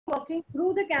talking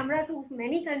through the camera to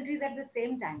many countries at the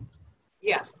same time.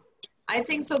 Yeah, I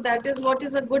think so. That is what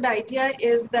is a good idea,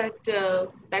 is that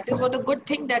that is what a good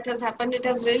thing that has happened. It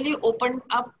has really opened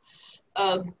up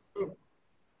uh,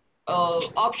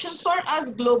 options for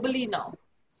us globally now.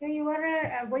 So you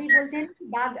are वही बोलते हैं कि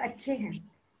बाग अच्छे हैं,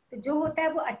 तो जो होता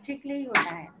है वो अच्छे के लिए ही होता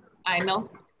है. I know.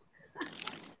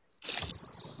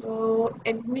 So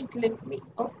let me,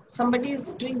 oh, somebody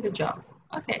is doing the job.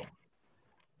 Okay.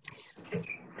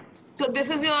 So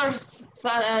this is your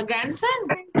son, grandson,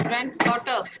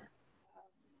 granddaughter?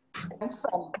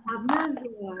 Grandson. Abna's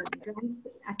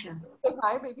grandson. अच्छा. Say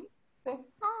hi, baby. Say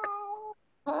hi.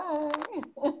 Hi.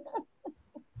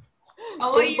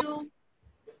 How are you?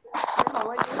 Say, how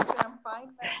are you? Say, I'm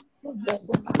fine,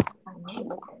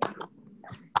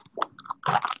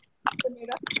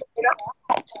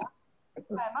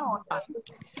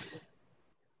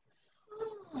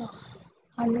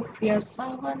 Anupriya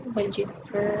Sawan, Baljit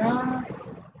Pura.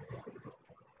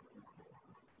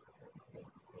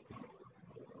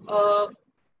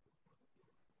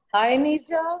 Hi,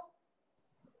 NEERJA.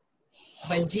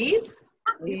 Baljit?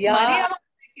 Yeah.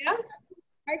 Yeah.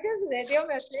 I just read your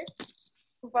message.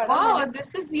 Wow,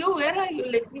 this is you. Where are you?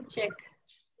 Let me check.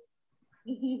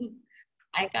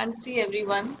 I can't see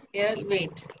everyone. Here,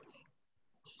 wait.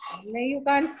 No, you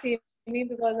can't see me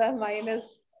because mine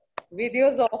is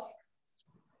videos off.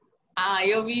 Ah,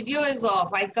 your video is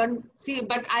off. I can't see,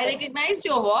 but I recognized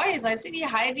your voice. I see the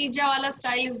high NEERJA wala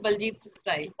style is Baljit's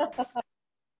style.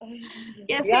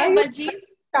 Yes, Yeah, you Baljit?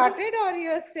 started or you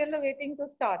are still waiting to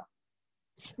start?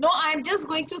 No, I'm just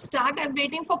going to start. I'm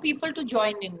waiting for people to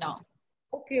join in now.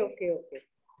 Okay, okay, okay.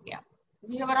 Yeah.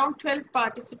 We have around 12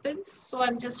 participants, so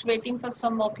I'm just waiting for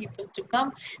some more people to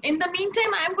come. In the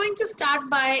meantime, I'm going to start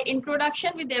by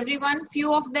introduction with everyone.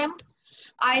 Few of them,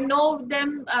 I know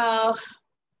them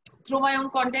through my own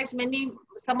contacts.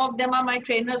 Some of them are my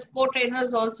trainers,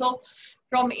 co-trainers also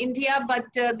from India, but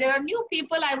there are new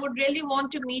people I would really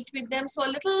want to meet with them. So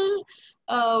a little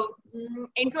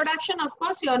introduction, of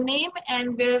course, your name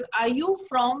and where are you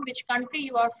from, which country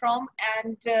you are from,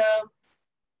 and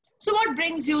so what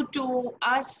brings you to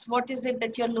us? What is it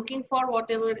that you're looking for?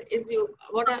 Whatever is you,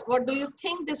 what do you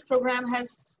think this program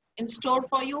has in store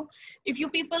for you? If you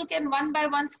people can one by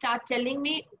one start telling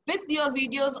me with your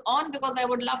videos on, because I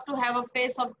would love to have a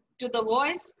face to the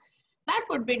voice, that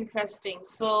would be interesting.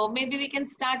 So maybe we can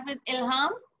start with Ilham.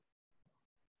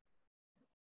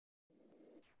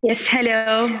 Yes,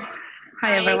 hello.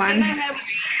 Hi, everyone.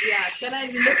 Can I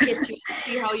look at you,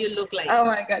 see how you look like? Oh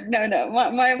my God, no,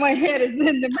 my hair is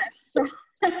in the mess. So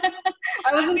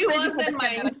I wasn't be ready worse for than the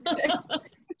mine.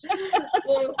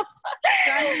 So,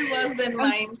 can't be worse than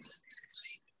mine.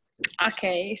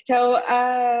 Okay, so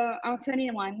I'm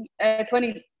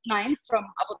 29 from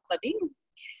Abu Dhabi.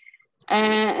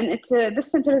 And it's this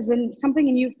center is something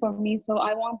new for me, so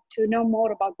I want to know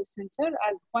more about the center.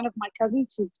 As one of my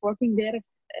cousins, she's working there.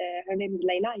 Her name is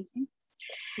Layla, I think.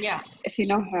 Yeah. If you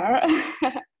know her,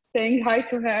 saying hi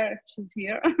to her if she's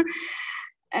here.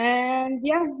 And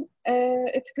yeah,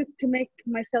 it's good to make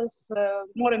myself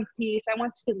more in peace. I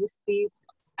want to feel this peace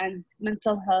and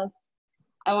mental health.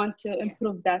 I want to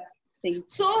improve that thing.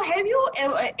 So have you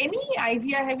ever, any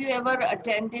idea, have you ever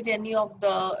attended any of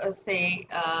the,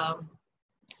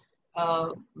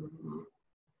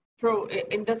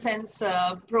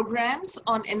 programs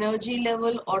on energy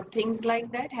level or things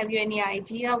like that? Have you any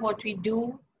idea what we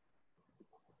do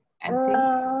and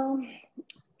things?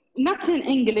 Not in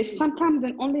English, sometimes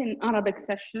only in Arabic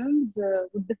sessions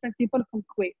with different people from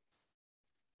Kuwait.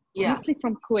 Yeah. Mostly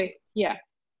from Kuwait, yeah.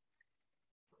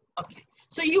 Okay.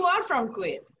 So you are from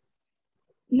Kuwait?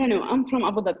 No, I'm from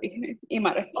Abu Dhabi,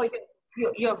 Emirates. Oh,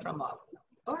 you're from Abu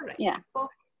Dhabi. All right. Yeah.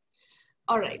 Okay.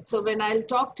 All right. So when I'll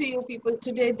talk to you people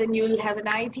today, then you'll have an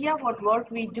idea what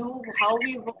work we do, how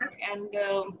we work, and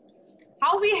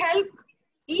how we help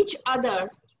each other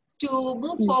to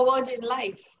move forward in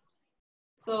life.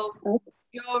 So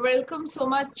you're welcome so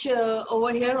much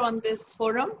over here on this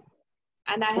forum.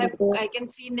 And I can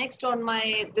see next on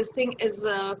this thing is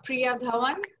Priya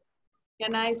Dhawan.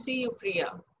 Can I see you,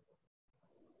 Priya?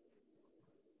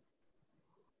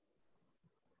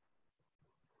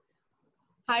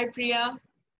 Hi, Priya.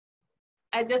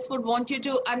 I just would want you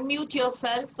to unmute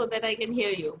yourself so that I can hear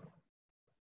you.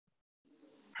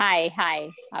 Hi,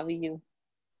 how are you?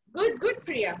 Good,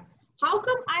 Priya. How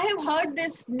come I have heard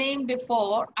this name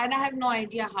before and I have no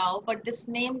idea how, but this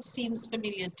name seems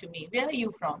familiar to me. Where are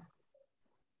you from?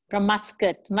 From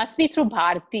Muscat. Must be through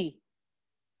Bharti.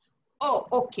 Oh,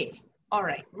 okay. All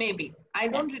right, maybe. I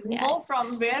don't know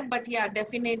from where, but yeah,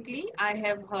 definitely I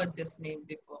have heard this name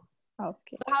before.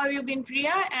 Okay. So how have you been,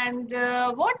 Priya? And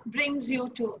what brings you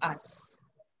to us?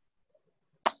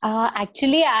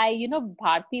 Actually,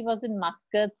 Bharti was in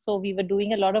Muscat, so we were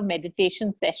doing a lot of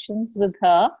meditation sessions with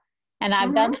her, and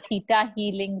I've done theta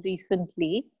healing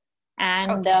recently,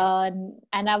 and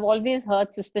I've always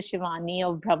heard Sister Shivani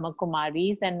of Brahma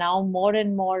Kumaris, and now more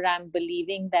and more I'm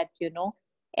believing that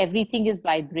everything is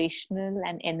vibrational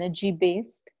and energy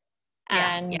based,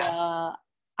 and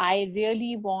I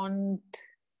really want,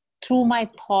 through my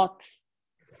thoughts,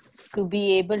 to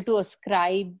be able to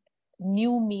ascribe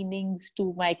new meanings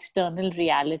to my external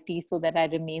reality so that I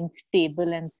remain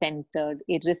stable and centered,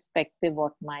 irrespective of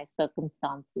what my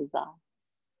circumstances are.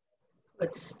 Good.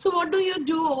 So what do you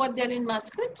do over there in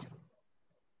Muscat?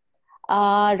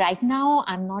 Right now,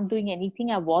 I'm not doing anything.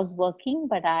 I was working,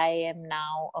 but I am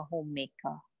now a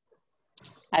homemaker.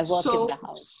 I work in the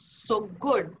house. So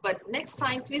good. But next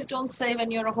time, please don't say when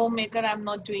you're a homemaker, I'm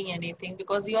not doing anything,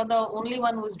 because you're the only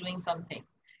one who's doing something.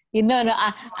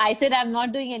 I said I'm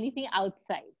not doing anything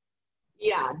outside.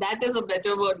 Yeah, that is a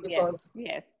better word, because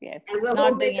yes. as a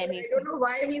not homemaker, doing anything. I don't know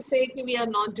why we say we are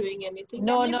not doing anything.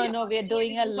 No, we're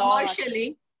doing a lot.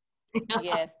 Commercially.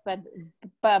 Yes, but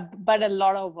a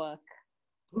lot of work.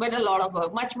 But a lot of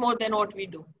work, much more than what we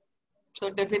do. So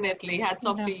definitely, hats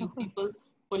off to you people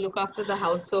who look after the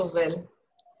house so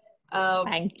well.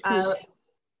 Thank you.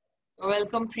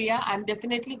 Welcome, Priya. I'm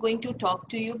definitely going to talk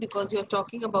to you because you're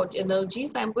talking about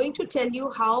energies. I'm going to tell you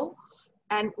how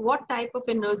and what type of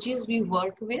energies we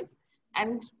work with,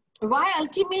 and why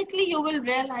ultimately you will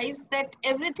realize that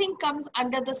everything comes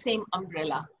under the same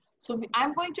umbrella. So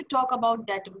I'm going to talk about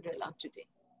that umbrella today.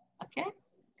 Okay.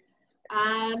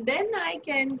 And then I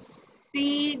can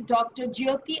see Dr.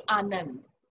 Jyoti Anand.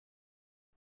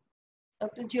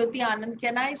 Dr. Jyoti Anand,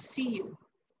 can I see you?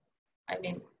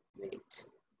 Wait.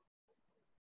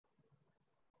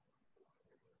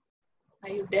 Are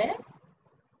you there?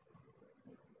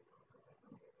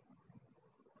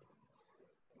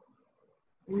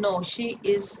 No, she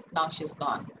is, now she's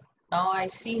gone. Now I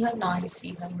see her, now I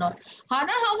see her not.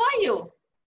 Hana, how are you?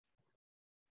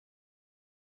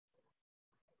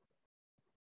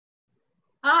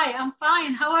 Hi, I'm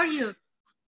fine. How are you?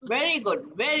 Very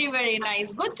good. Very, very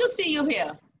nice. Good to see you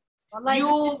here. Wallahi,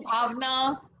 You,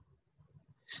 Bhavna,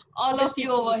 all of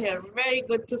you over here. Very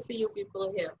good to see you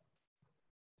people here.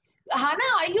 Hana,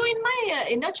 are you in my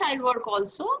inner child work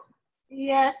also?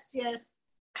 Yes.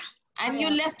 And you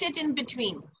left it in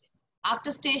between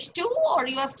after stage 2, or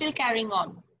you are still carrying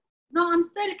on? No, I'm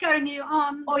still carrying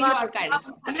on. Oh, you are carrying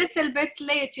on. A little bit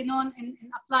late, in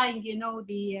applying,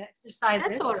 the exercises.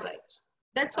 That's all right.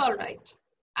 That's all right.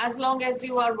 As long as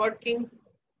you are working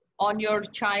on your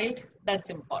child, that's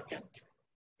important.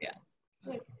 Yeah.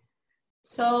 Good.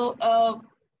 So,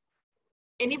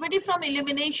 anybody from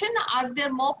Illumination? Are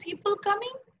there more people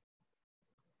coming?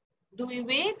 Do we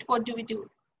wait? What do we do?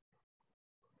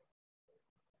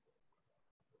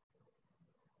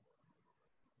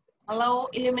 Hello,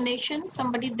 Illumination?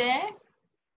 Somebody there?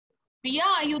 Priya,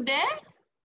 are you there?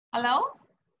 Hello?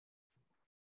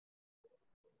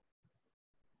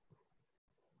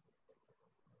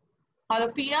 Hello,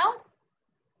 Priya?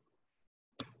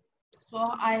 So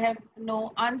I have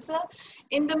no answer.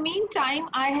 In the meantime,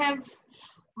 I have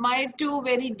my 2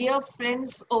 very dear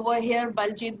friends over here,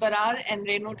 Baljit Barar and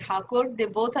Renu Thakur. They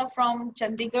both are from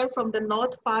Chandigarh, from the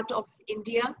north part of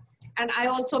India. And I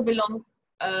also belong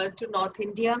to North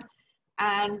India.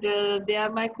 And they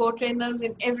are my co-trainers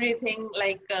in everything.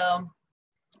 Like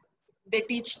they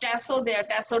teach Tasso, they are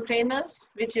Tasso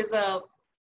trainers, which is a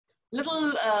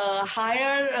little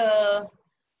higher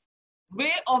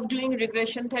way of doing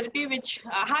regression therapy, which,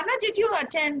 Hana, did you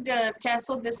attend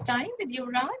Tasso this time with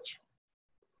Yuvraj?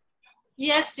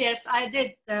 Yes, I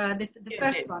did the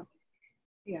first one.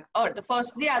 Yeah. Or the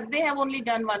first, yeah, they have only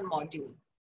done 1 module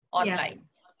online.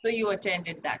 So you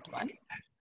attended that one.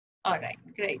 All right,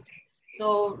 great.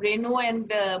 So Renu and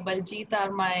Baljit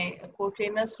are my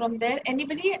co-trainers from there.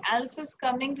 Anybody else is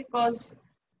coming? Because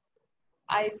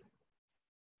I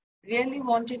really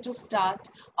wanted to start.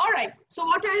 All right, so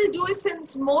what I'll do is,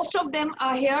 since most of them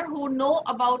are here who know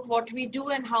about what we do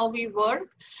and how we work,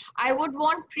 I would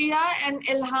want Priya and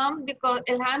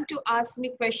Ilham to ask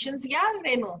me questions. Yeah,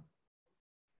 Renu?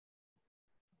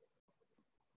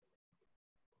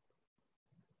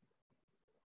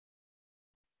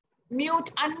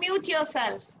 Unmute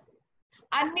yourself.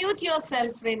 Unmute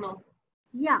yourself, Renu.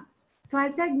 Yeah. So I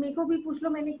said, मेरे को भी पूछ लो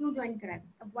मैंने क्यों join करा है.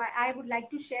 Why I would like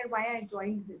to share why I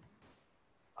joined this.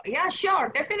 Yeah, sure,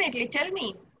 definitely. Tell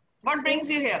me, what brings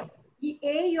you here?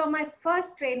 A, you're my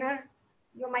first trainer.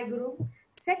 You're my guru.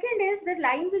 Second is, the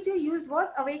line which you used was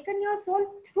awaken your soul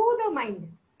through the mind.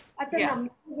 That's an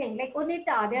amazing. Like, only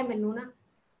taadya menu na.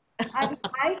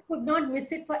 I could not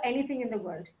miss it for anything in the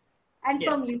world. And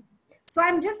from you. So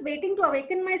I'm just waiting to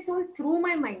awaken my soul through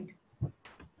my mind.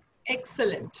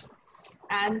 Excellent.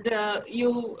 And thank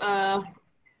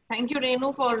you,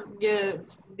 Renu, for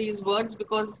these words,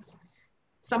 because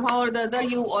somehow or the other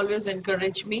you always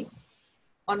encourage me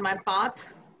on my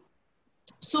path.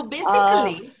 So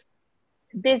basically,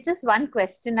 there's just one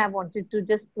question I wanted to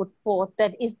just put forth,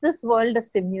 that is this world a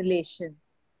simulation?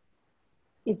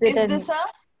 Is this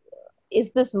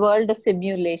world a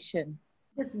simulation?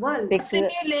 This world? A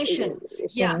simulation.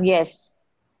 Yeah. Yes.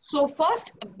 So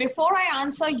first, before I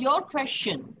answer your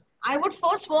question, I would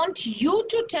first want you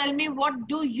to tell me, what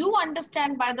do you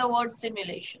understand by the word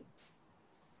simulation?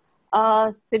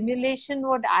 Simulation,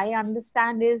 what I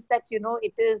understand is that,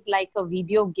 it is like a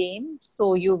video game.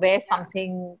 So you wear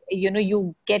something,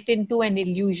 you get into an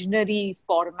illusionary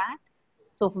format.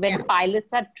 So when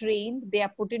pilots are trained, they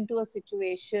are put into a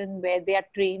situation where they are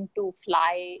trained to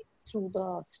fly through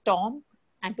the storm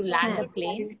and to land a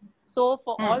plane. So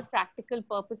for all practical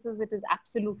purposes, it is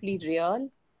absolutely real,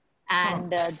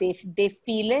 and they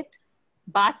feel it.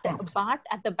 But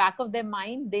at the back of their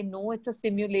mind, they know it's a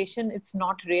simulation. It's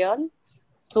not real.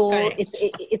 So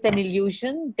it's an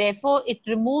illusion. Therefore, it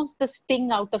removes the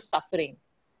sting out of suffering.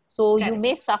 So you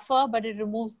may suffer, but it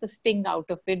removes the sting out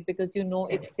of it, because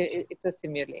it's a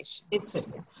simulation.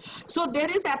 So there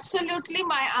is absolutely,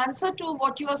 my answer to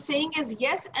what you are saying is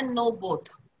yes and no both.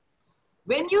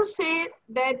 When you say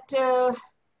that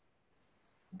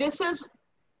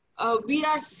we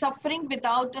are suffering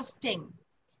without a sting,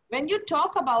 when you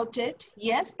talk about it,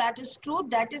 yes, that is true.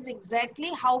 That is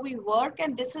exactly how we work,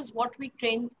 and this is what we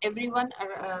train everyone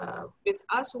with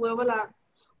us,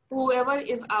 whoever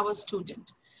is our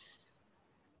student.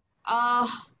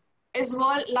 Is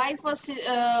life a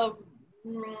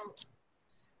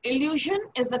illusion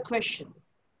is the question.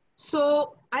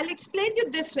 So I'll explain you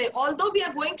this way. Although we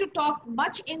are going to talk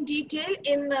much in detail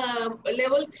in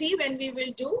level 3 when we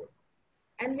will do,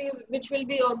 and which will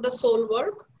be on the soul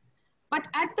work. But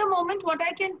at the moment, what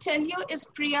I can tell you is,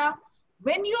 Priya,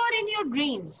 when you are in your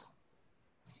dreams,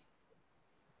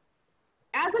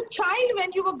 as a child,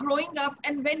 when you were growing up,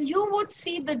 and when you would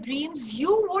see the dreams,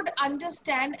 you would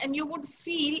understand and you would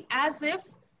feel as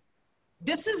if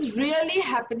this is really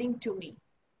happening to me.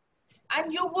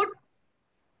 And you would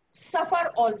suffer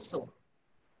also,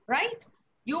 right?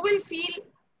 You will feel,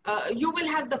 you will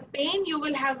have the pain, you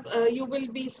will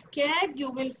be scared,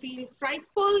 you will feel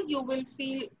frightful, you will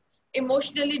feel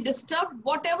emotionally disturbed,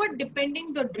 whatever,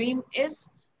 depending the dream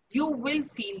is, you will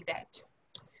feel that.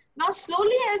 Now,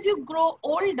 slowly as you grow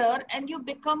older and you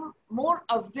become more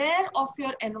aware of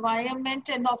your environment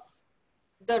and of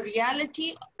the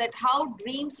reality, that how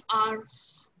dreams are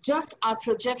just our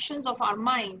projections of our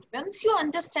mind, once you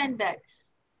understand that,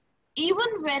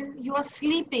 even when you are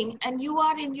sleeping and you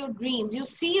are in your dreams, you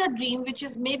see a dream which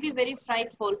is maybe very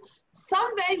frightful,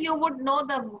 somewhere you would know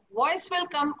the voice will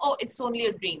come, oh, it's only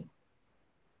a dream.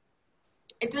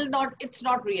 It's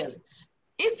not real.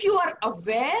 If you are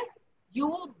aware,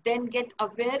 you then get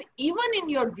aware even in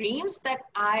your dreams that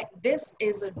this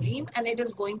is a dream and it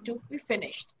is going to be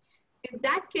finished. In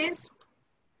that case,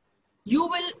 you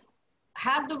will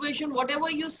have the vision, whatever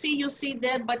you see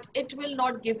there, but it will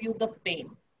not give you the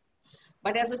pain.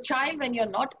 But as a child, when you're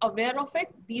not aware of it,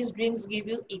 these dreams give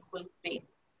you equal pain.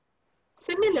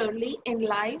 Similarly, in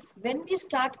life, when we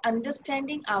start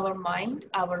understanding our mind,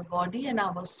 our body, and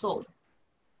our soul,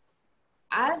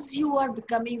 as you are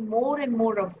becoming more and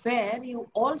more aware, you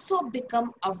also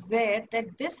become aware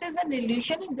that this is an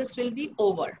illusion and this will be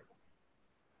over.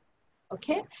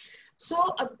 Okay?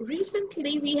 So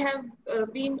recently we have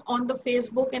been on the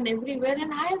Facebook and everywhere,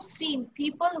 and I have seen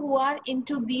people who are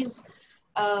into these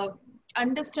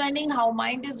understanding how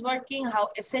mind is working, how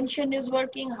ascension is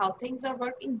working, how things are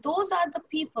working. Those are the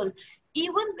people,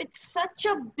 even with such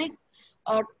a big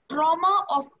trauma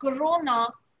of corona,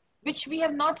 which we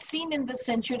have not seen in this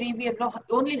century. We have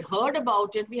only heard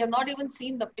about it. We have not even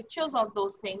seen the pictures of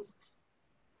those things.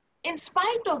 In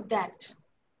spite of that,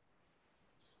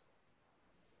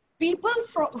 people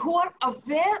who are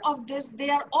aware of this,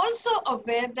 they are also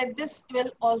aware that this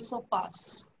will also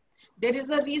pass. There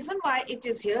is a reason why it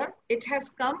is here. It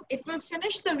has come. It will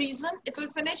finish the reason. It will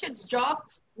finish its job.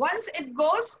 Once it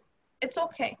goes, it's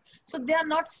okay. So they are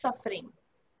not suffering.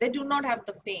 They do not have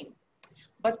the pain.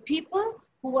 But people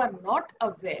who are not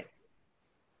aware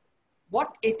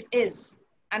what it is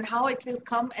and how it will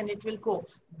come and it will go,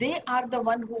 they are the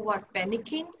one who are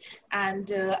panicking.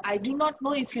 And I do not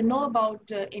know if you know about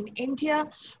in India,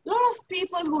 a lot of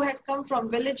people who had come from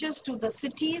villages to the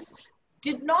cities,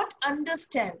 did not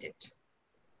understand it.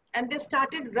 And they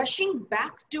started rushing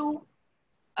back to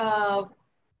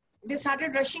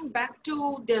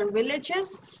their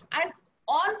villages, and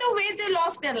on the way they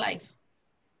lost their life.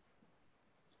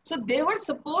 So they were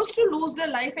supposed to lose their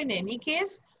life in any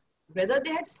case, whether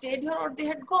they had stayed here or they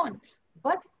had gone.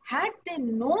 But had they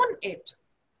known it,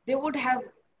 they would have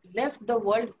left the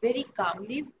world very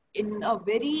calmly, in a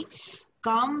very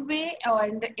calm way,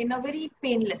 and in a very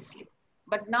painlessly.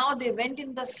 But now they went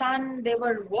in the sun, they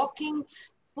were walking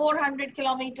 400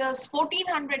 kilometers,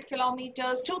 1400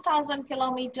 kilometers, 2000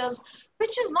 kilometers,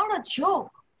 which is not a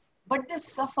joke. But they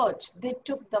suffered, they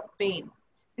took the pain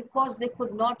because they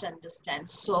could not understand.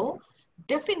 So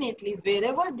definitely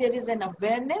wherever there is an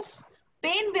awareness,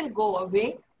 pain will go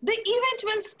away, the event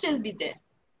will still be there.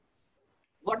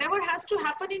 Whatever has to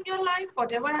happen in your life,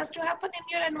 whatever has to happen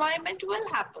in your environment will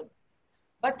happen.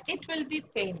 But it will be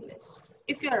painless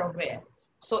if you are aware.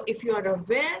 So if you are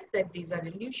aware that these are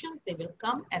illusions, they will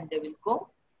come and they will go.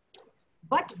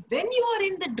 But when you are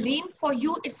in the dream, for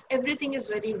you, everything is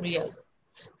very real.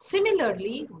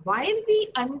 Similarly, while we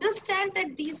understand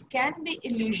that these can be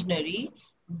illusionary,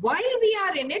 while we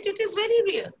are in it, it is very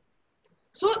real.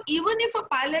 So even if a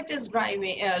pilot is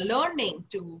driving, learning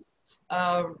to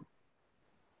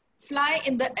fly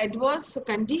in the adverse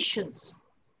conditions,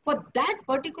 for that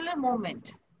particular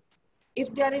moment,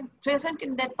 if they are present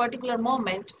in that particular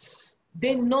moment,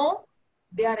 they know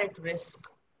they are at risk.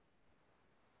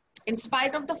 In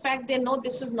spite of the fact they know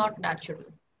this is not natural.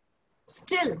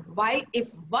 Still, if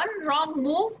one wrong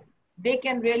move, they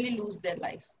can really lose their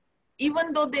life,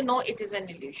 even though they know it is an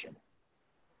illusion,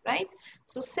 right?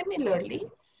 So similarly,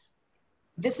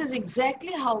 this is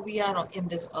exactly how we are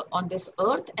on this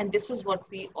earth, and this is what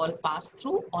we all pass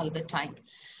through all the time.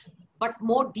 But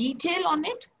more detail on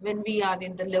it when we are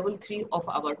in the level 3 of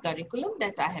our curriculum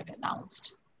that I have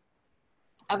announced.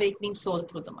 Awakening Soul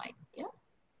Through the Mind. Yeah.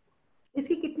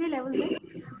 Iski kitne levels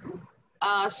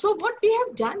hai? So what we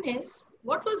have done is,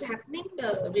 what was happening,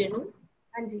 Renu?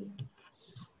 Anji.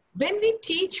 When we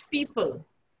teach people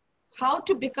how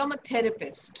to become a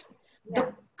therapist,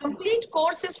 the complete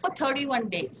course is for 31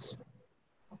 days.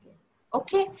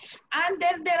 Okay. And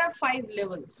then there are 5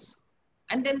 levels.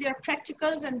 And then there are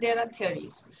practicals and there are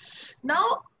theories.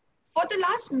 Now, for the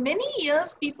last many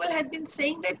years, people had been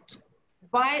saying that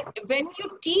when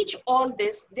you teach all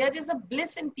this, there is a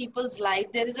bliss in people's life.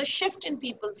 There is a shift in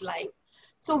people's life.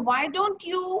 So why don't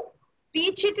you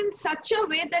teach it in such a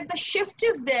way that the shift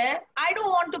is there? I don't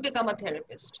want to become a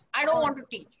therapist. I don't want to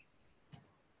teach.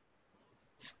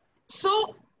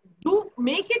 So do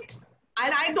make it,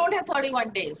 and I don't have 31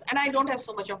 days and I don't have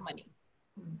so much of money.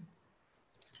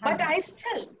 But I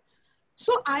still,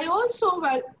 so I also,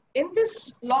 well, in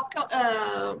this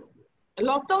lockdown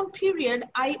period,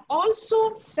 I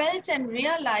also felt and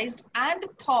realized and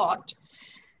thought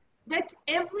that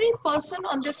every person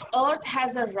on this earth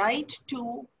has a right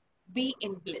to be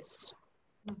in bliss.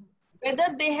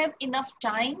 Whether they have enough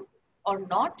time or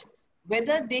not,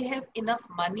 whether they have enough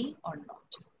money or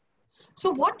not.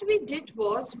 So what we did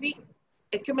was we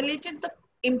accumulated the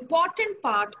important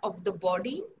part of the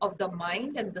body, of the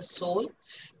mind and the soul,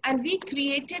 and we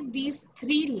created these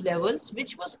 3 levels,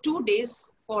 which was 2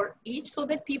 days for each, so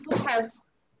that people have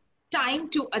time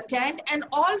to attend and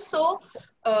also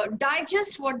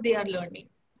digest what they are learning.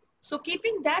 So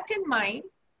keeping that in mind,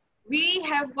 we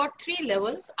have got 3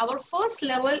 levels. Our first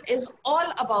level is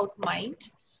all about mind.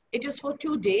 It is for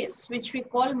 2 days, which we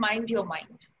call Mind Your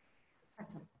Mind.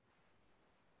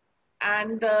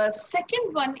 And the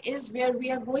second one is where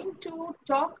we are going to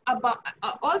talk about,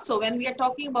 also when we are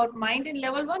talking about mind in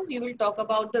level 1, we will talk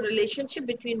about the relationship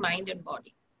between mind and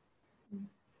body.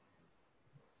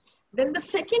 Then the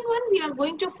second one, we are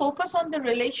going to focus on the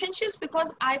relationships,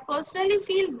 because I personally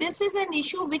feel this is an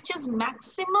issue which is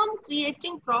maximum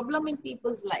creating problem in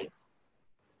people's life.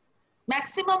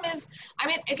 Maximum is, I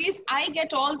mean, at least I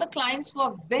get all the clients who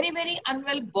are very, very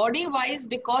unwell body-wise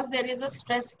because there is a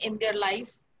stress in their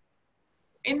life,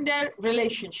 in their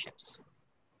relationships.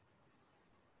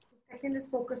 The second is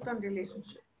focused on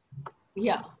relationships.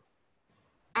 Yeah.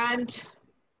 And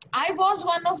I was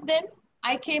one of them.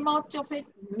 I came out of it.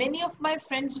 Many of my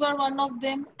friends were one of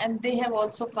them, and they have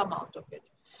also come out of it.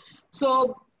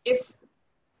 So if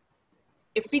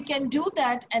we can do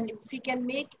that, and if we can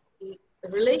make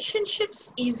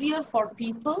relationships easier for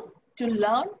people to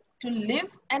learn, to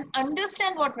live, and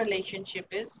understand what relationship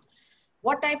is,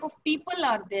 what type of people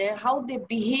are there, how they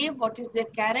behave, what is their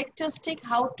characteristic,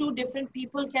 how 2 different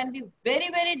people can be very,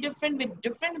 very different with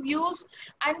different views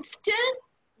and still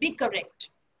be correct.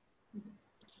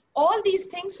 all these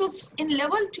things. So in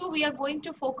level 2, we are going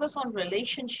to focus on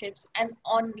relationships, and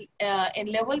on in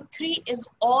level 3 is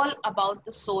all about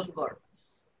the soul work.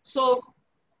 So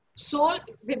soul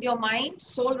with your mind,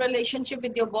 soul relationship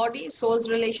with your body, soul's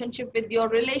relationship with your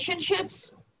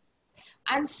relationships,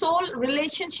 and soul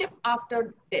relationship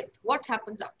after death. What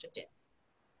happens after death?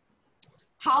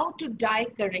 How to die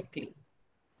correctly,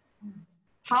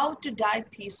 how to die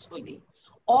peacefully.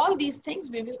 All these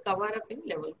things we will cover up in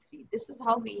level 3. This is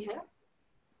how we have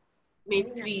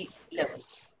made 3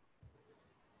 levels.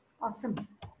 Awesome.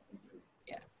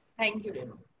 Yeah. Thank you,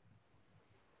 Renu.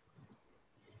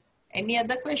 Any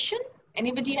other question?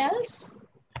 Anybody else?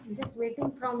 I'm just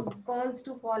waiting from pearls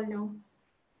to fall now.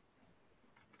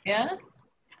 Yeah.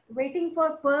 Waiting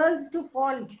for pearls to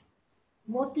fall.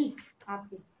 Moti.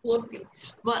 Aapki. Okay.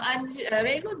 Well, and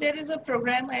Renu, there is a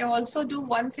program I also do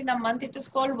once in a month. It is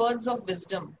called Words of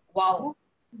Wisdom. Wow.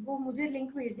 वो मुझे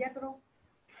link भेज दिया करो.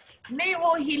 नहीं,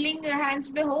 वो healing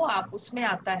hands में हो आप, उसमें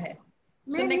आता है.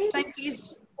 So next time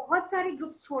please. बहुत सारे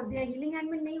ग्रुप्स छोड़ दिए. हीलिंग हैंड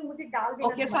में नहीं, मुझे डाल देना.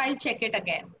 Okay, so I'll check it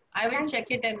again. I will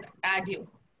check it and add you,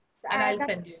 and I'll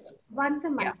send you. Once a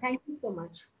month. Yeah. Thank you so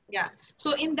much. Yeah.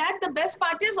 So in that, the best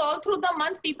part is all through the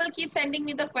month, people keep sending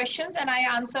me the questions and I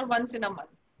answer once in a month.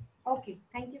 Okay.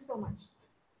 Thank you so much.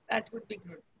 That would be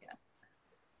good. Yeah.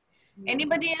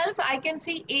 Anybody else? I can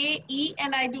see A, E,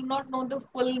 and I do not know the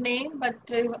full name,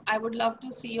 but I would love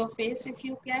to see your face if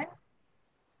you can.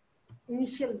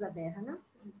 Initials are there, है ना?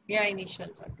 Yeah,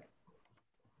 initials are there.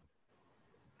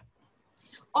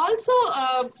 Also,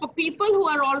 for people who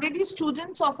are already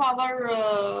students of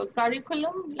our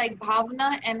curriculum, like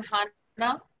Bhavna and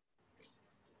HANDA,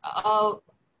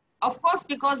 of course,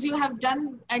 because you have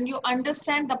done and you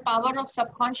understand the power of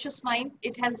subconscious mind,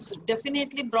 it has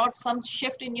definitely brought some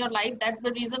shift in your life. That's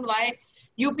the reason why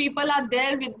you people are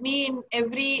there with me in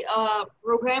every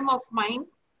program of mine.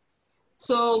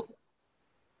 So,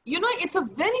 you know, it's a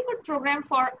very good program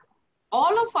for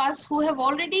all of us who have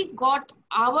already got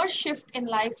our shift in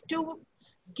life to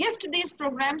gift these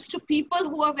programs to people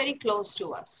who are very close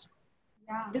to us.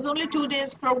 Yeah. There's only 2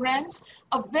 days programs,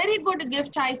 a very good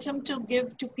gift item to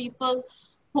give to people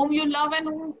whom you love and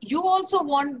whom you also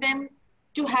want them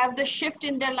to have the shift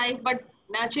in their life, but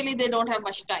naturally they don't have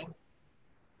much time.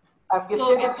 I've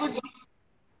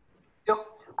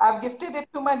gifted it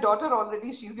to my daughter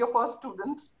already. She's your first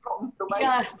student from Dubai.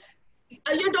 Yeah.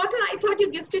 Your daughter, I thought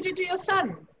you gifted it to your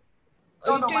son.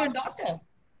 No, to your daughter.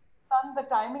 Son, the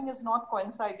timing is not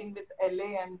coinciding with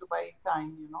LA and Dubai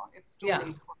time, you know. It's too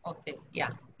late. Okay.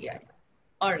 Yeah.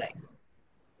 All right.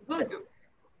 Good.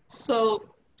 So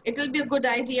it will be a good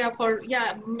idea for,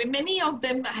 many of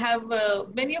them have,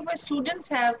 many of my students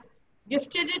have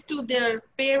gifted it to their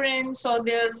parents or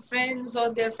their friends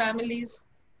or their families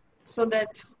so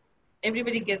that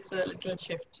everybody gets a little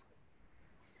shift.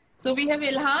 So we have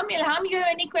Ilham. Ilham, you have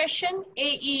any question?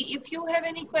 AE, if you have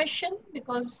any question,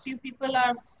 because you people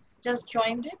are just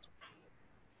joined it.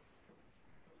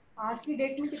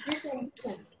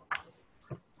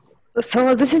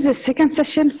 So this is the second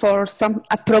session for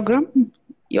a program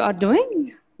you are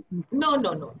doing?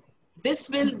 No.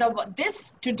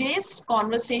 Today's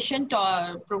conversation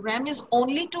program is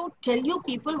only to tell you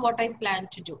people what I plan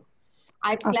to do.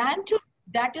 I plan to.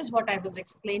 That is what I was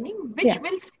explaining, which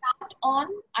will start on,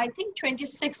 I think,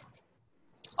 26th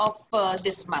of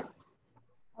this month.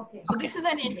 Okay. So this is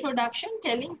an introduction,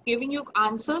 giving you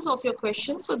answers of your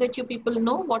questions so that you people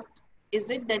know what is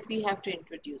it that we have to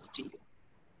introduce to you.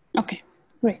 Okay,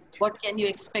 great. What can you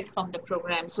expect from the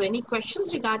program? So any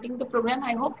questions regarding the program?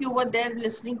 I hope you were there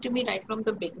listening to me right from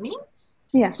the beginning.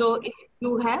 Yeah. So if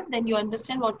you have, then you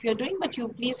understand what we are doing, but you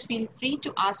please feel free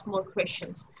to ask more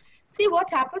questions. See, what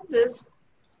happens is,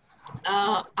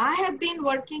 I have been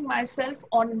working myself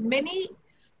on many,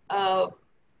 I've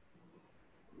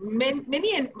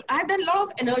done a lot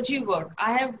of energy work.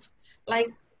 I have,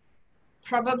 like,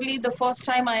 probably the first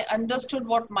time I understood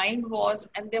what mind was,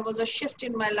 and there was a shift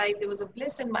in my life, there was a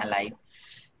bliss in my life.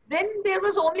 Then there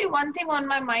was only one thing on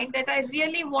my mind, that I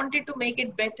really wanted to make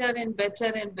it better and better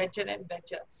and better and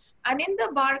better. And in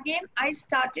the bargain, I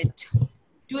started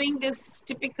doing this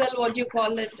typical, what do you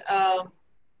call it,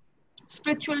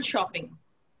 spiritual shopping.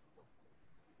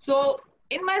 So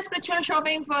in my spiritual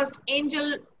shopping, first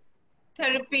angel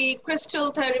therapy,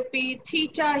 crystal therapy,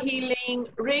 theta healing,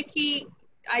 Reiki,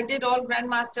 I did all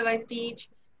grandmaster I teach.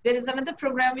 There is another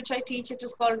program which I teach, it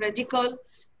is called radical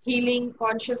healing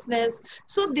consciousness.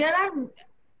 So there are,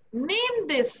 name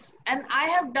this, and I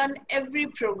have done every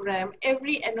program,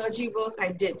 every energy work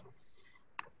I did.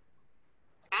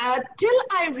 Till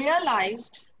I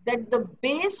realized that the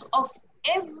base of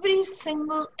every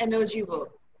single energy work,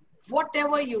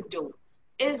 whatever you do,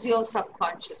 is your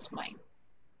subconscious mind.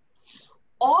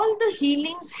 All the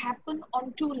healings happen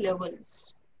on two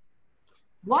levels.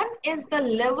 One is the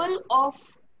level of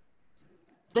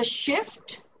the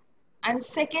shift, and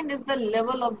second is the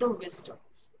level of the wisdom,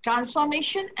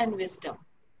 transformation and wisdom.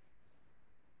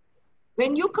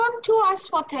 When you come to us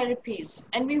for therapies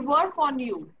and we work on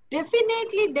you,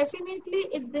 definitely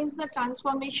it brings the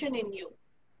transformation in you.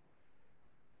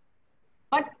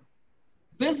 But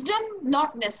wisdom,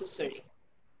 not necessary.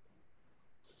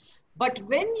 But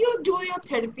when you do your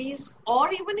therapies,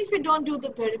 or even if you don't do the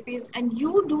therapies and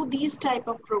you do these type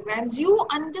of programs, you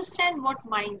understand what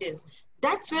mind is.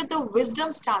 That's where the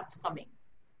wisdom starts coming.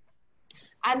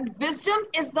 And wisdom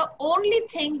is the only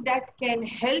thing that can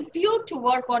help you to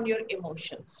work on your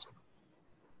emotions.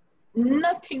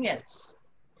 Nothing else.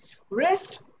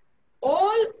 Rest,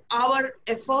 all our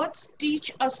efforts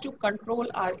teach us to control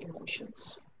our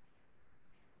emotions.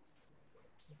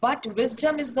 But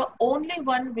wisdom is the only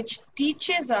one which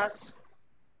teaches us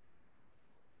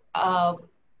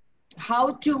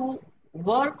how to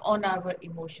work on our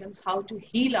emotions, how to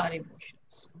heal our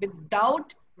emotions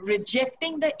without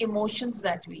rejecting the emotions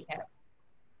that we have.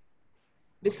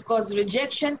 Because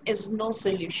rejection is no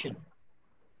solution.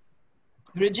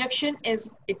 Rejection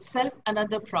is itself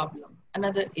another problem,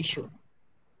 another issue.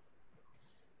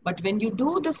 But when you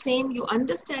do the same, you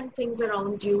understand things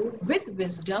around you with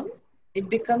wisdom, it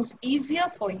becomes easier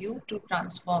for you to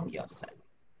transform yourself.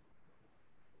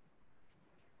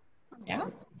 Yeah?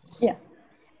 Yeah.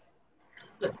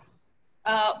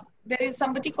 There is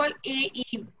somebody called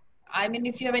AE. I mean,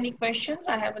 if you have any questions,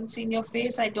 I haven't seen your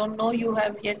face. I don't know, you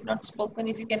have yet not spoken.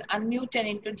 If you can unmute and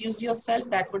introduce yourself,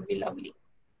 that would be lovely.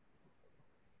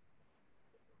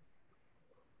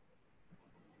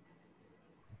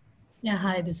 Yeah,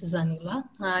 hi, this is Anila.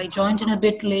 I joined in a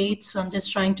bit late, so I'm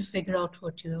just trying to figure out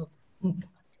what you're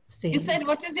saying. You said,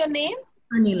 what is your name?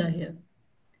 Anila here.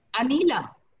 Anila.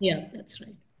 Yeah, that's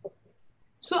right.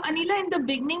 So Anila, in the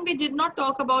beginning, we did not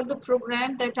talk about the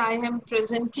program that I am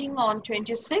presenting on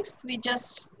 26th. We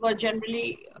just were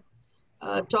generally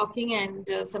talking, and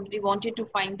somebody wanted to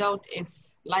find out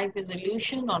if life is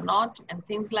illusion or not and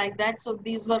things like that. So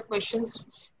these were questions.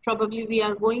 Probably we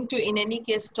are going to, in any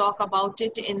case, talk about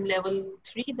it in level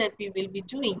 3 that we will be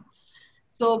doing.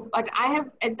 So, but I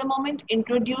have at the moment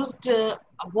introduced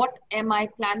what am I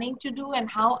planning to do and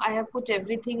how I have put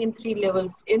everything in 3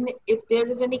 levels. If there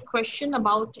is any question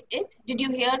about it, did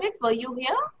you hear it? Were you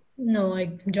here? No, I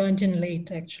joined in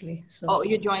late actually. So. Oh,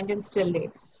 you joined in still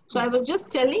late. So I was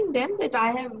just telling them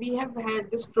that we have had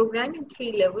this program in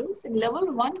 3 levels. In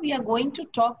level 1, we are going to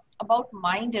talk about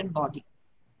mind and body.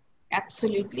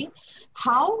 Absolutely.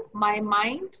 How my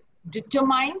mind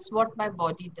determines what my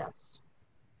body does,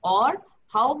 or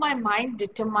how my mind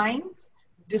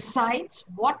decides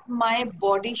what my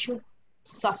body should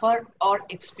suffer or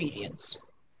experience.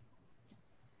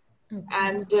 Okay.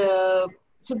 And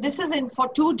so this is for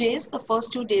 2 days. The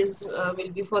first 2 days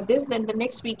will be for this. Then the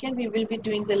next weekend we will be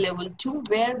doing the level 2,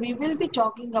 where we will be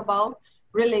talking about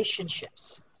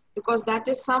relationships, because that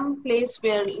is some place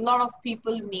where a lot of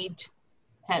people need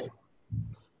help.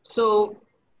 So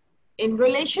in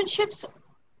relationships,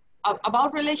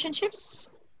 about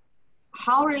relationships,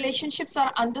 how relationships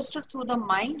are understood through the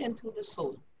mind and through the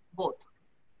soul, both.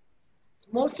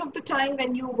 Most of the time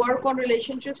when you work on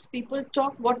relationships, people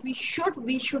talk what we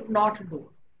should not do.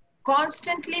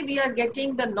 Constantly we are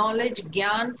getting the knowledge,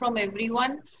 gyan from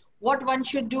everyone, what one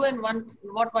should do and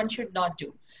what one should not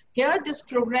do. Here, this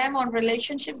program on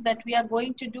relationships that we are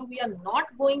going to do, we are not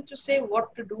going to say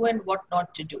what to do and what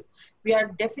not to do. We are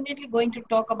definitely going to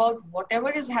talk about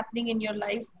whatever is happening in your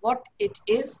life, what it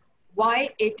is, why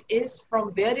it is,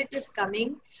 from where it is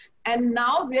coming, and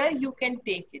now where you can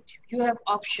take it. You have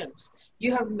options,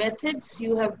 you have methods,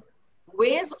 you have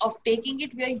ways of taking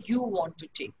it where you want to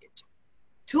take it,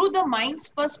 through the mind's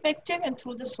perspective and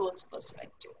through the soul's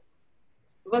perspective.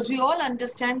 Because we all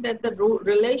understand that the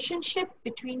relationship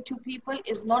between two people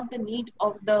is not the need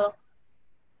of the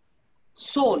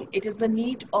soul, it is the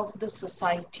need of the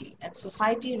society, and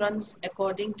society runs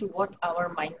according to what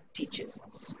our mind teaches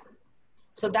us.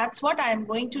 So that's what I am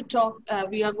going to talk,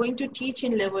 we are going to teach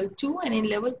in level 2, and in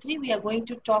level 3 we are going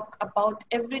to talk about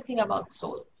everything about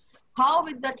soul. How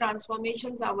with the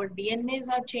transformations our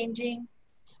DNAs are changing,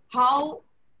 how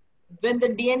when the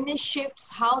DNA shifts,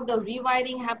 how the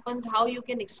rewiring happens, how you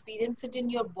can experience it in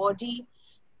your body,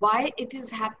 why it is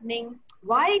happening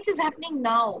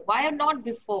now, why not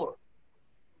before,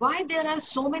 why there are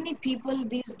so many people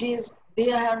these days,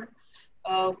 they are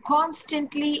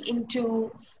constantly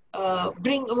into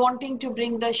wanting to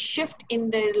bring the shift in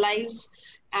their lives,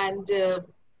 and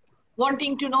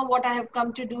wanting to know what I have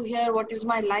come to do here, what is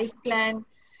my life plan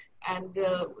and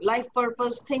life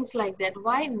purpose, things like that.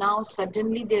 Why now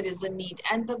suddenly there is a need?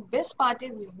 And the best part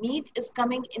is need is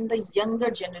coming in the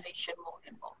younger generation more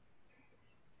and more.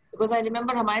 Because I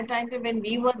remember my time when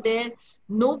we were there,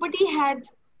 nobody had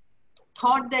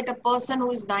thought that a person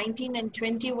who is 19 and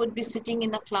 20 would be sitting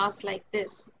in a class like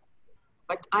this.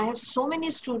 But I have so many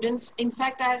students. In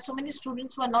fact, I have so many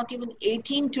students who are not even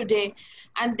 18 today,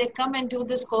 and they come and do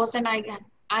this course, and I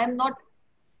am not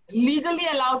legally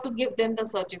allowed to give them the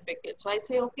certificate. So I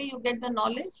say, okay, you get the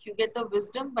knowledge, you get the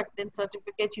wisdom, but then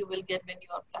certificate you will get when you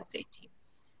are plus 18.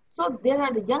 So there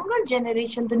are the younger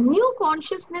generation, the new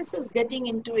consciousness is getting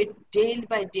into it day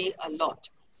by day a lot.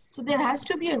 So there has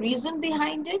to be a reason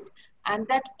behind it, and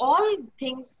that all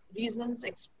things, reasons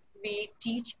we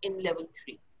teach in level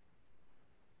 3.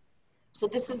 So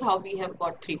this is how we have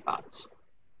got 3 parts.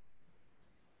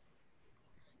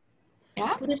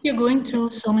 Yeah. What if you're going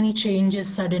through so many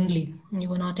changes suddenly and you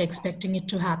were not expecting it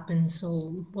to happen? So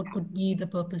what could be the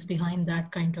purpose behind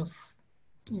that kind of,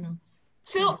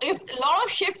 So if a lot of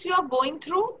shifts you are going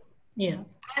through, yeah,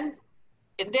 and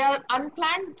they are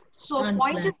unplanned, so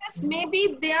point is this,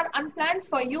 maybe they are unplanned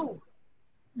for you.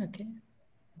 Okay.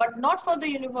 But not for the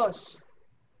universe.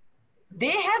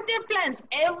 They have their plans.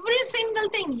 Every single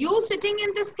thing. You sitting in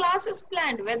this class is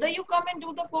planned, whether you come and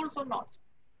do the course or not.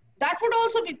 That would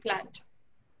also be planned.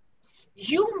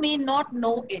 You may not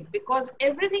know it because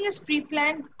everything is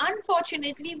pre-planned.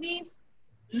 Unfortunately, we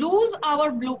lose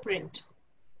our blueprint.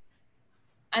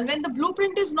 And when the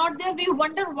blueprint is not there, we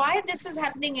wonder why this is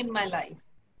happening in my life.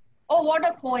 Oh, what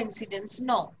a coincidence.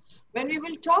 No. When we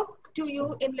will talk to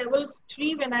you in level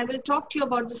 3, when I will talk to you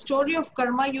about the story of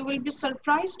karma, you will be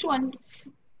surprised to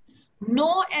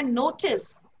know and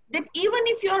notice that even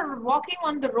if you're walking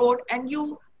on the road and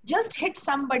you just hit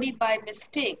somebody by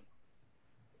mistake,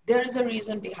 there is a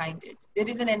reason behind it. There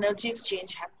is an energy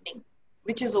exchange happening,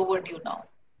 which is overdue now.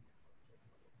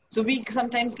 So we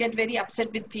sometimes get very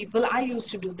upset with people. I used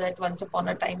to do that once upon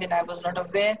a time when I was not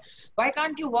aware. Why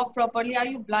can't you walk properly? Are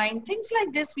you blind? Things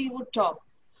like this we would talk.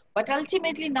 But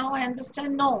ultimately now I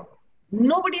understand, no,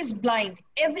 nobody is blind.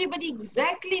 Everybody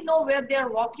exactly know where they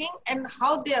are walking and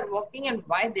how they are walking and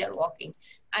why they are walking.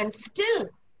 And still,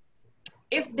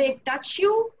 if they touch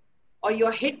you or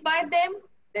you're hit by them,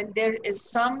 then there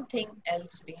is something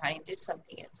else behind it.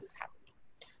 Something else is happening.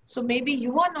 So maybe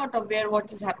you are not aware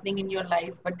what is happening in your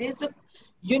life, but there's a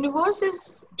universe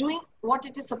is doing what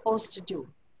it is supposed to do.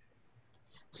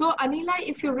 So Anila,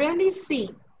 if you really see,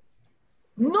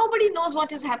 nobody knows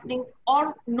what is happening,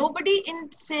 or nobody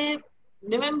in, say,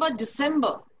 November,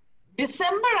 December,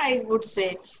 I would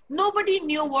say, nobody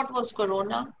knew what was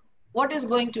Corona, what is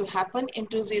going to happen in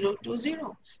 2020.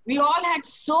 We all had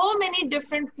so many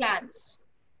different plans.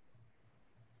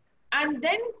 And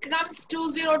then comes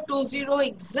 2020,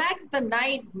 exact the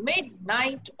night,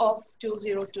 midnight of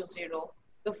 2020,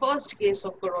 the first case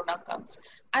of Corona comes.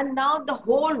 And now the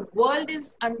whole world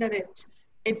is under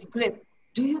its grip.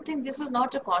 Do you think this is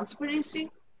not a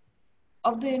conspiracy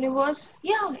of the universe?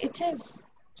 Yeah, it is.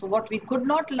 So what we could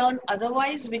not learn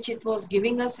otherwise, which it was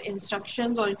giving us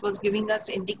instructions or it was giving us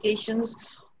indications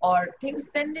or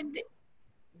things, then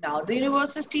now the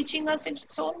universe is teaching us in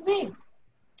its own way.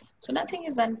 So nothing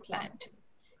is unplanned.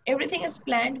 Everything is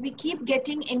planned. We keep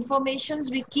getting informations.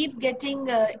 We keep getting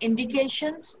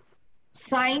indications,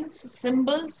 signs,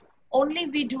 symbols. Only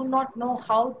we do not know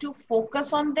how to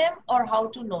focus on them or how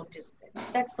to notice them.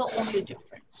 That's the only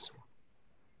difference.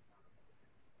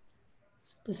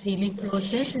 So this healing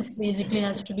process, it basically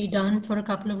has to be done for a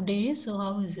couple of days. So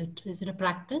how is it? Is it a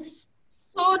practice?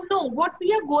 So no, what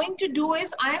we are going to do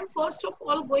is, I am first of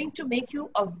all going to make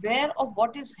you aware of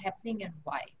what is happening and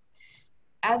why.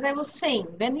 As I was saying,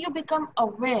 when you become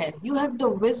aware, you have the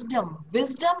wisdom.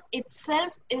 Wisdom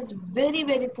itself is very,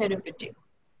 very therapeutic.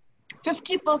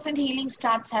 50% healing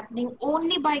starts happening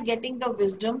only by getting the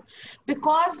wisdom,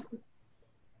 because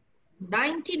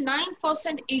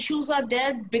 99% issues are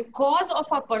there because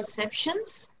of our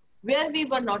perceptions where we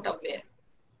were not aware.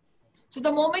 So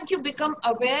the moment you become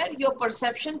aware, your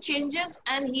perception changes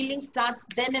and healing starts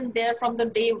then and there from the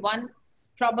day 1,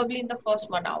 probably in the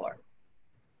first 1 hour.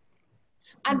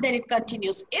 And then it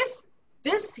continues. If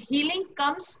this healing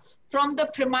comes from the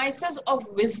premises of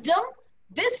wisdom,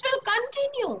 this will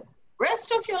continue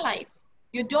rest of your life.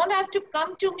 You don't have to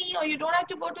come to me or you don't have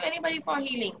to go to anybody for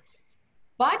healing.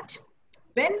 But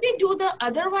when we do the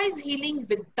otherwise healing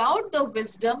without the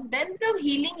wisdom, then the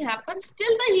healing happens.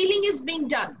 Still the healing is being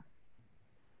done.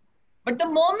 But the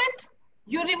moment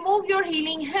You remove your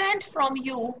healing hand from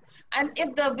you, and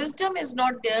if the wisdom is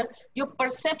not there, your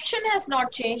perception has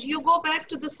not changed, you go back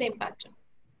to the same pattern.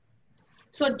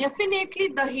 So definitely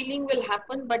the healing will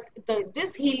happen, but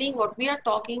this healing, what we are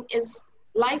talking, is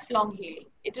lifelong healing.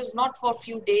 It is not for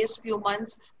few days, few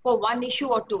months, for one issue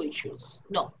or two issues.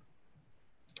 No.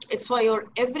 It's for your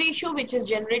every issue which is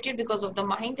generated because of the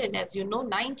mind. And as you know,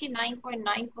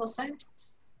 99.9%,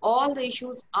 all the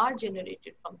issues are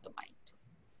generated from the mind.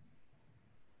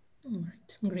 All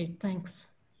right, great, thanks.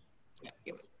 Yeah,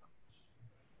 you're welcome.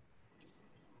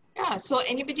 Yeah, so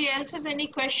anybody else has any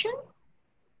question?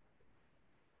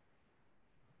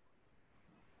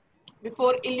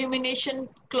 Before Illumination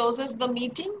closes the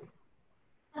meeting?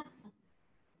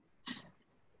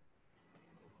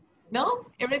 No?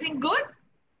 Everything good?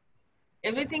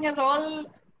 Everything is all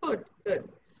good, good.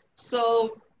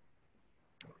 So,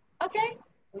 okay,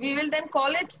 we will then call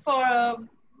it for,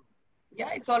 yeah,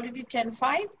 it's already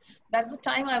 10:05. That's the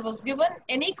time I was given.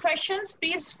 Any questions,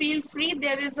 please feel free.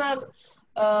 There is a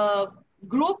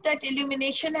group that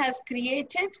Illumination has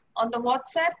created on the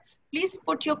WhatsApp. Please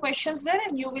put your questions there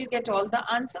and you will get all the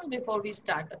answers before we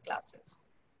start the classes.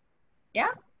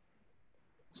 Yeah?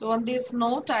 So on this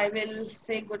note, I will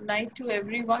say good night to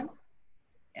everyone.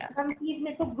 Yeah. Please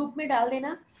make a group में डाल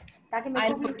देना ताकि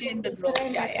I'll put it in the group.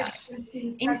 Yeah, yeah.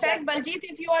 In fact, Baljit,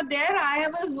 if you are there, I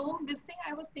have a Zoom. This thing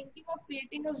I was thinking of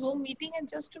creating a Zoom meeting and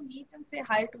just to meet and say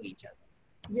hi to each other.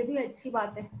 ये भी अच्छी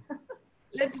बात है.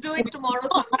 Let's do it tomorrow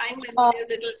sometime when we have a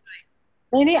little time.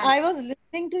 Nini, I was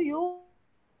listening to you.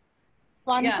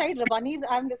 One Yeah. side, Rabani's.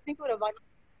 I'm listening to Rabani.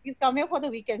 He's come here for the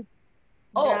weekend.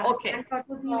 Oh, okay.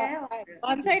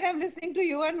 One side I'm listening to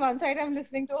you and one side I'm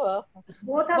listening to her.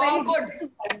 Both are Wow, very good.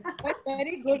 But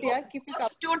very good, yeah. Keep it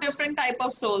up. Two different type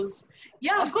of souls.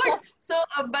 Yeah, good. So,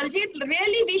 Baljit,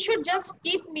 really, we should just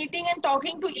keep meeting and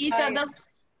talking to each other.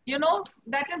 You know,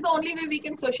 that is the only way we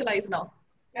can socialize now.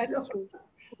 That's true.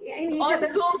 On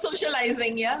Zoom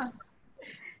socializing, yeah.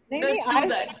 Let's do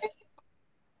that.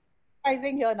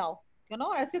 Socializing here now. You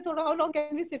know, I said, how long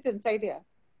can we sit inside here?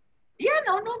 Yeah,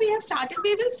 no, we have started.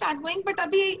 We will start going. But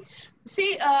abhi,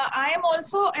 see, I am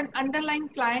also an underlying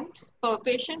client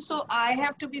patient. So I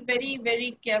have to be very,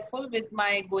 very careful with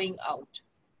my going out.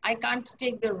 I can't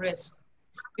take the risk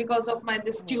because of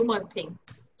this tumor thing.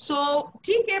 So,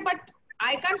 okay, but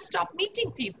I can't stop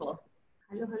meeting people.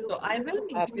 So I will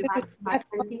meet people.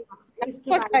 That's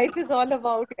what life is all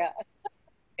about, yeah.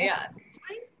 Yeah,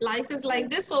 life is like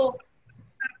this. So,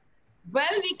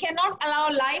 well, we cannot allow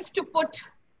life to put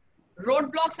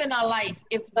roadblocks in our life.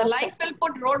 If the life will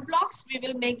put roadblocks, we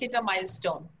will make it a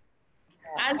milestone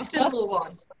and still move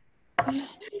on.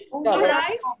 All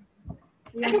right.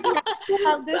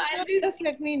 Just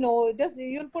let me know. Just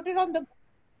you'll put it on the.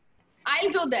 I'll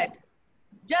do that.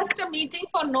 Just a meeting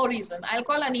for no reason. I'll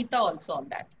call Anita also on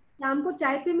that. शाम को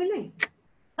चाय पे मिले.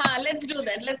 हाँ, let's do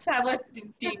that. Let's have a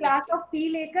tea. Glass of tea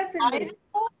लेकर फिर मिले.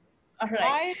 All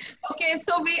right. Okay,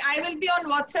 so I will be on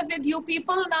WhatsApp with you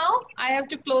people now. I have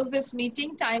to close this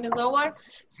meeting. Time is over.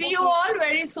 See you all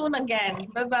very soon again.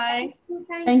 Bye-bye.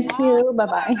 Thank you.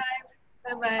 Bye-bye.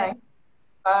 Bye-bye.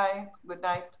 Bye. Good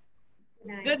night.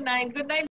 Good night. Good night.